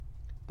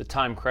the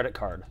Time credit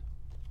card.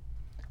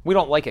 We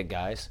don't like it,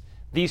 guys.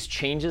 These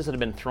changes that have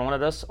been thrown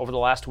at us over the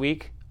last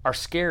week are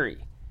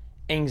scary,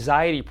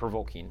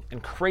 anxiety-provoking,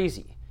 and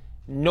crazy.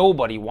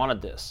 Nobody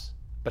wanted this,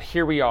 but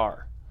here we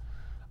are.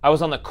 I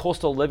was on the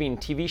Coastal Living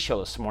TV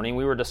show this morning.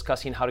 We were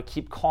discussing how to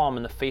keep calm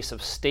in the face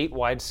of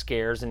statewide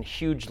scares and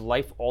huge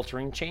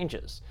life-altering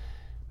changes.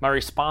 My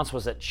response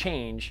was that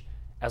change,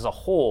 as a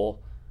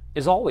whole,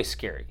 is always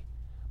scary,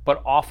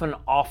 but often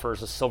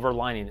offers a silver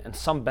lining and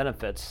some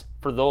benefits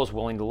for those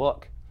willing to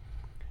look.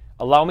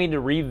 Allow me to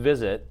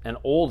revisit an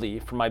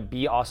oldie from my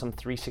Be Awesome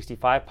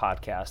 365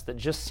 podcast that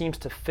just seems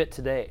to fit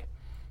today.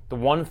 The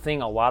one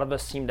thing a lot of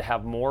us seem to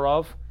have more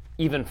of,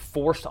 even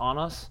forced on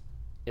us,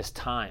 is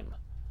time.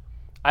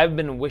 I've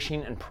been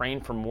wishing and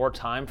praying for more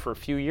time for a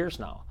few years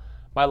now.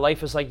 My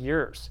life is like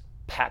yours,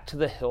 packed to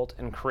the hilt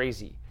and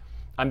crazy.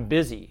 I'm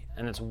busy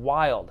and it's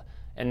wild.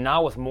 And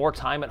now with more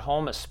time at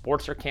home as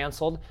sports are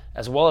canceled,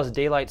 as well as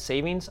daylight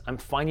savings, I'm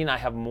finding I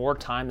have more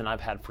time than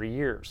I've had for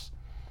years.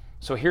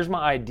 So here's my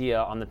idea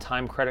on the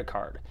Time credit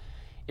card.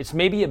 It's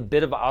maybe a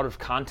bit of out of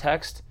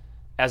context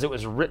as it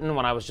was written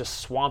when I was just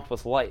swamped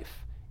with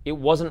life. It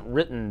wasn't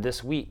written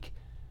this week,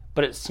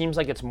 but it seems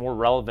like it's more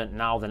relevant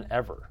now than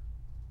ever.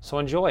 So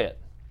enjoy it.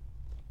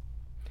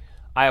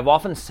 I have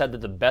often said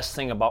that the best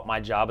thing about my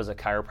job as a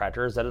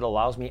chiropractor is that it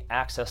allows me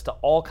access to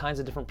all kinds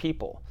of different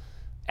people.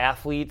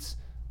 Athletes,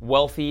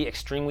 wealthy,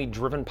 extremely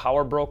driven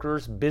power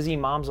brokers, busy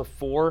moms of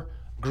 4,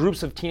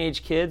 groups of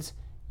teenage kids,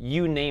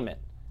 you name it.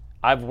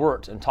 I've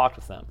worked and talked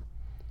with them.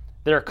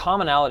 There are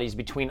commonalities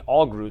between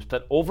all groups,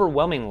 but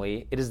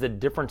overwhelmingly, it is the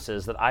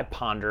differences that I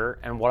ponder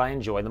and what I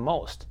enjoy the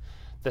most.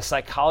 The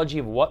psychology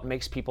of what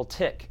makes people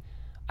tick.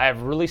 I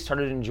have really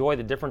started to enjoy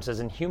the differences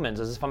in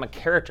humans as if I'm a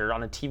character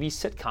on a TV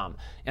sitcom,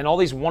 and all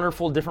these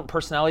wonderful different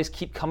personalities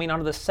keep coming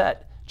onto the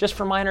set just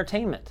for my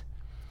entertainment.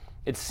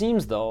 It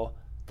seems, though,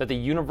 that the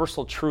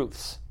universal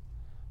truths,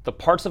 the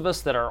parts of us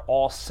that are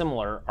all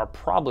similar, are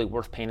probably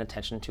worth paying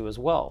attention to as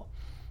well.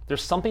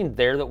 There's something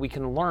there that we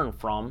can learn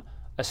from,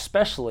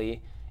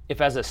 especially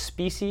if as a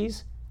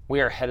species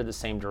we are headed the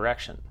same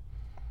direction.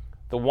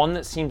 The one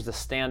that seems to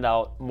stand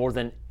out more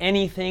than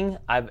anything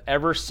I've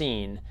ever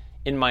seen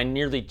in my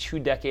nearly 2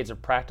 decades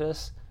of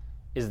practice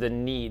is the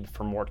need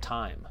for more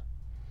time.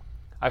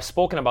 I've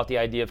spoken about the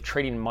idea of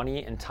trading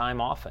money and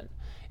time often.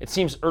 It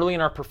seems early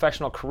in our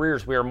professional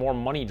careers we are more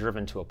money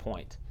driven to a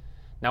point.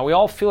 Now we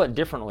all feel it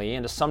differently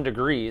and to some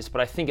degrees, but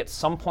I think at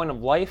some point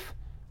of life,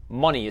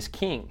 money is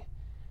king.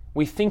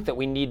 We think that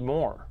we need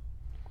more.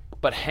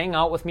 But hang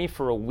out with me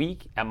for a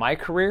week at my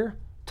career,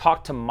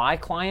 talk to my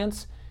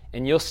clients,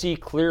 and you'll see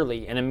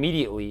clearly and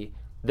immediately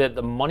that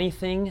the money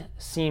thing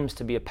seems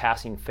to be a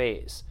passing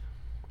phase.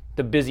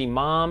 The busy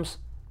moms,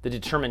 the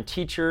determined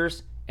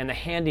teachers, and the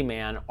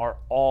handyman are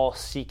all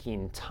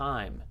seeking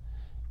time.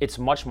 It's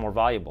much more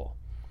valuable.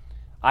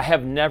 I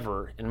have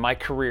never in my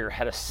career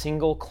had a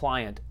single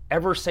client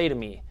ever say to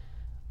me,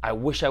 I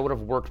wish I would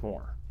have worked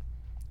more.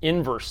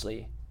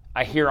 Inversely,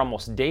 I hear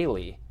almost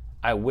daily,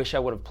 I wish I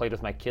would have played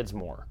with my kids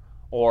more.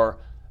 Or,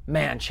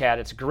 man, Chad,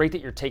 it's great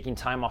that you're taking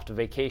time off to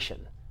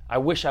vacation. I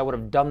wish I would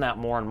have done that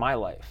more in my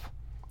life.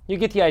 You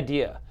get the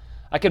idea.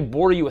 I could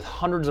bore you with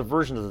hundreds of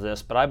versions of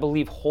this, but I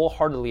believe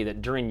wholeheartedly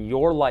that during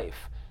your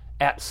life,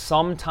 at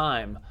some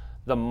time,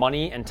 the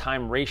money and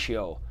time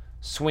ratio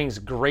swings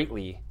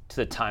greatly to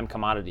the time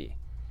commodity.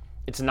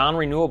 It's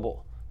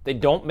non-renewable. They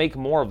don't make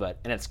more of it,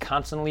 and it's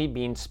constantly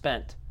being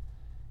spent.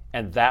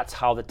 And that's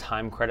how the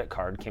Time credit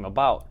card came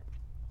about.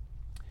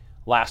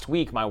 Last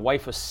week, my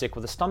wife was sick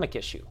with a stomach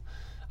issue.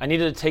 I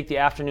needed to take the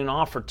afternoon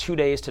off for 2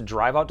 days to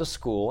drive out to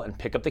school and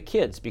pick up the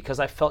kids because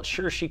I felt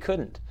sure she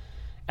couldn't.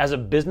 As a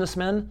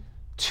businessman,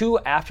 2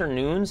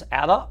 afternoons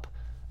add up.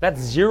 That's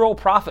zero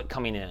profit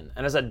coming in.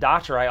 And as a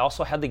doctor, I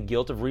also had the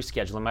guilt of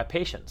rescheduling my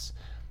patients.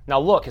 Now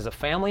look, as a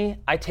family,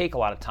 I take a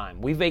lot of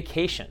time. We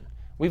vacation.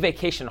 We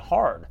vacation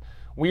hard.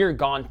 We are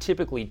gone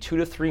typically 2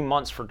 to 3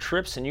 months for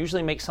trips and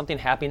usually make something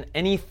happen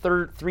any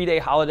 3-day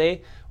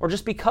holiday or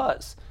just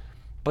because.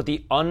 But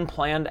the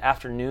unplanned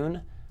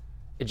afternoon,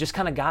 it just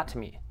kind of got to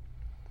me.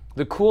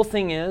 The cool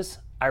thing is,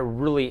 I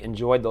really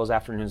enjoyed those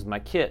afternoons with my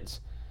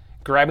kids.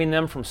 Grabbing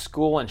them from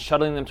school and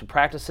shuttling them to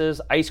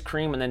practices, ice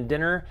cream, and then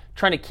dinner,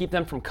 trying to keep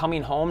them from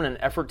coming home in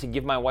an effort to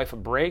give my wife a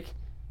break.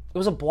 It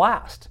was a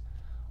blast.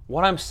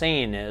 What I'm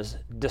saying is,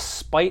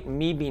 despite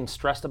me being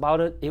stressed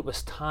about it, it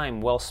was time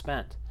well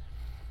spent.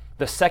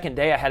 The second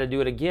day I had to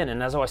do it again,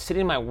 and as I was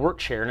sitting in my work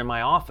chair and in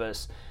my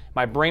office,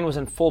 my brain was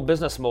in full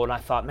business mode, and I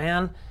thought,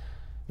 man,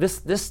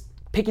 this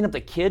picking up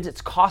the kids, it's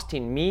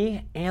costing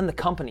me and the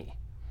company.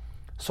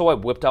 So I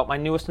whipped out my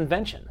newest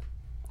invention.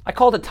 I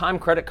called it Time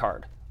credit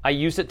card. I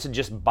used it to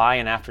just buy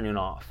an afternoon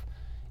off.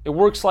 It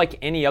works like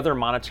any other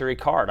monetary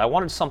card. I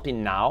wanted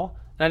something now,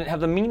 and I didn't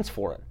have the means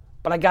for it,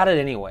 but I got it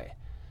anyway.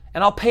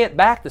 And I'll pay it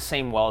back the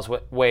same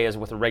way as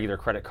with a regular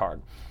credit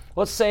card.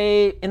 Let's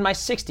say in my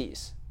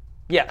 60s.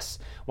 Yes,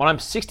 when I'm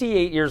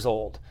 68 years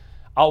old,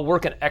 I'll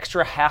work an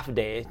extra half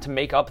day to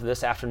make up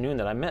this afternoon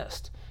that I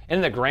missed. And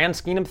in the grand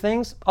scheme of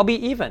things, I'll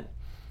be even.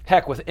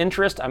 Heck, with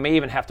interest, I may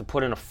even have to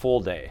put in a full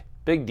day.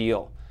 Big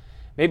deal.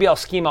 Maybe I'll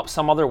scheme up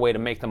some other way to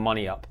make the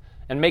money up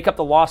and make up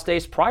the lost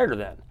days prior to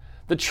then.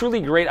 The truly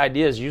great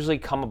ideas usually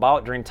come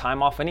about during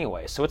time off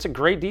anyway, so it's a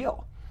great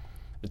deal.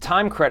 The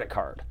Time credit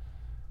card.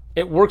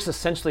 It works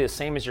essentially the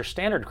same as your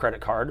standard credit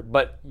card,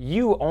 but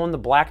you own the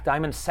Black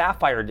Diamond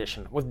Sapphire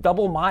Edition with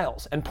double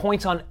miles and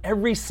points on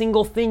every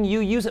single thing you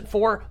use it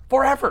for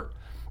forever,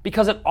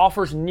 because it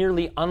offers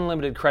nearly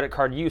unlimited credit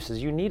card use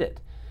as you need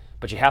it.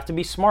 But you have to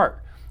be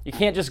smart. You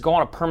can't just go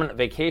on a permanent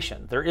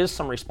vacation. There is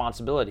some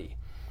responsibility.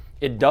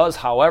 It does,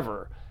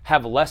 however,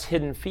 have less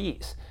hidden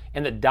fees,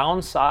 and the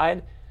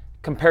downside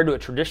compared to a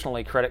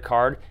traditional credit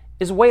card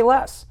is way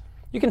less.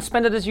 You can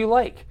spend it as you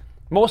like.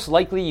 Most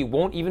likely you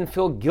won't even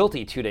feel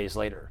guilty 2 days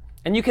later,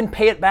 and you can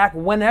pay it back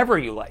whenever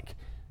you like,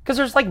 because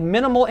there's like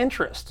minimal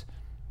interest.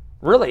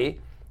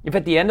 Really, if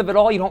at the end of it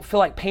all you don't feel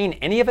like paying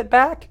any of it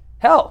back,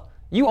 hell,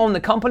 you own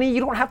the company, you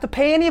don't have to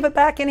pay any of it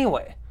back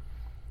anyway.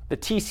 The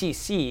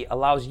TCC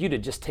allows you to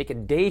just take a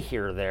day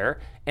here or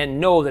there and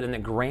know that in the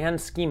grand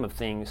scheme of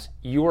things,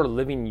 you are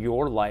living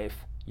your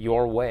life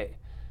your way.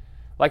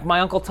 Like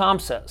my Uncle Tom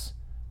says,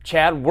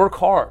 Chad, work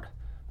hard,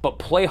 but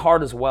play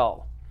hard as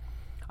well.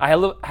 I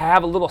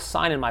have a little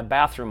sign in my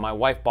bathroom my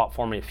wife bought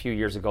for me a few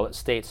years ago that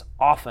states,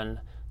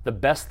 often the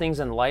best things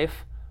in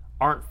life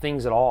aren't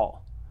things at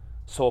all.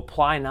 So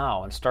apply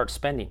now and start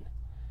spending.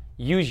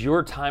 Use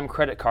your Time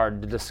credit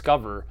card to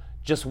discover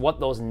just what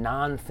those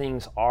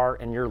non-things are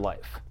in your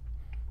life.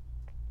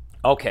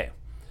 Okay,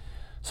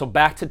 so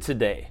back to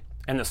today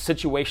and the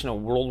situation a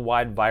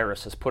worldwide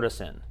virus has put us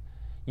in.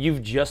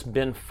 You've just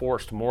been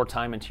forced more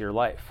time into your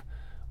life.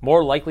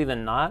 More likely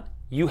than not,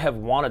 you have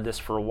wanted this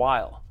for a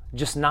while,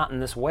 just not in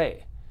this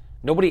way.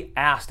 Nobody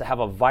asked to have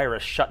a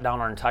virus shut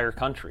down our entire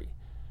country,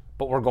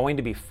 but we're going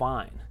to be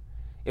fine.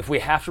 If we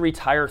have to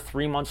retire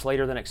 3 months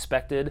later than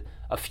expected,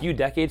 a few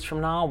decades from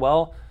now,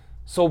 well,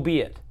 so be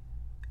it.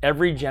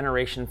 Every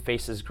generation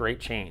faces great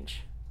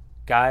change.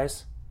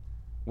 Guys,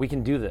 we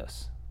can do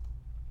this.